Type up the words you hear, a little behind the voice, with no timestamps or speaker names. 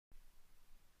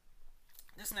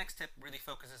This next tip really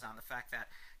focuses on the fact that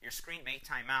your screen may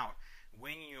time out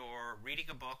when you're reading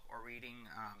a book or reading,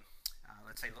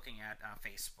 let's say, looking at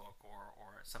Facebook or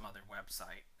some other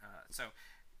website. So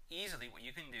easily what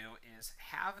you can do is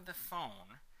have the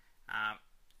phone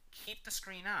keep the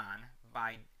screen on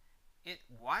by it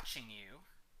watching you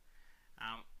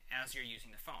as you're using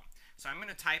the phone. So I'm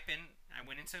going to type in, I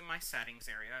went into my settings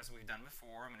area as we've done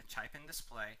before. I'm going to type in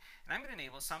display, and I'm going to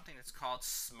enable something that's called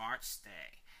Smart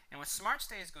Stay. And what Smart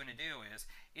Stay is going to do is,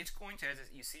 it's going to, as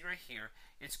you see right here,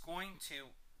 it's going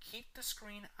to keep the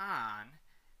screen on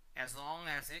as long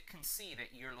as it can see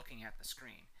that you're looking at the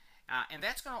screen. And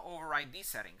that's going to override these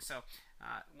settings. So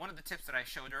one of the tips that I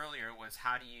showed earlier was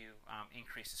how do you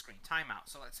increase the screen timeout.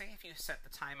 So let's say if you set the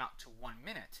timeout to 1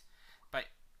 minute, but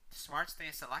Smart Stay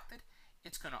is selected,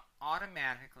 it's going to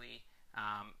automatically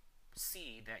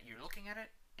see that you're looking at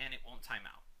it and it won't time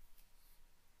out.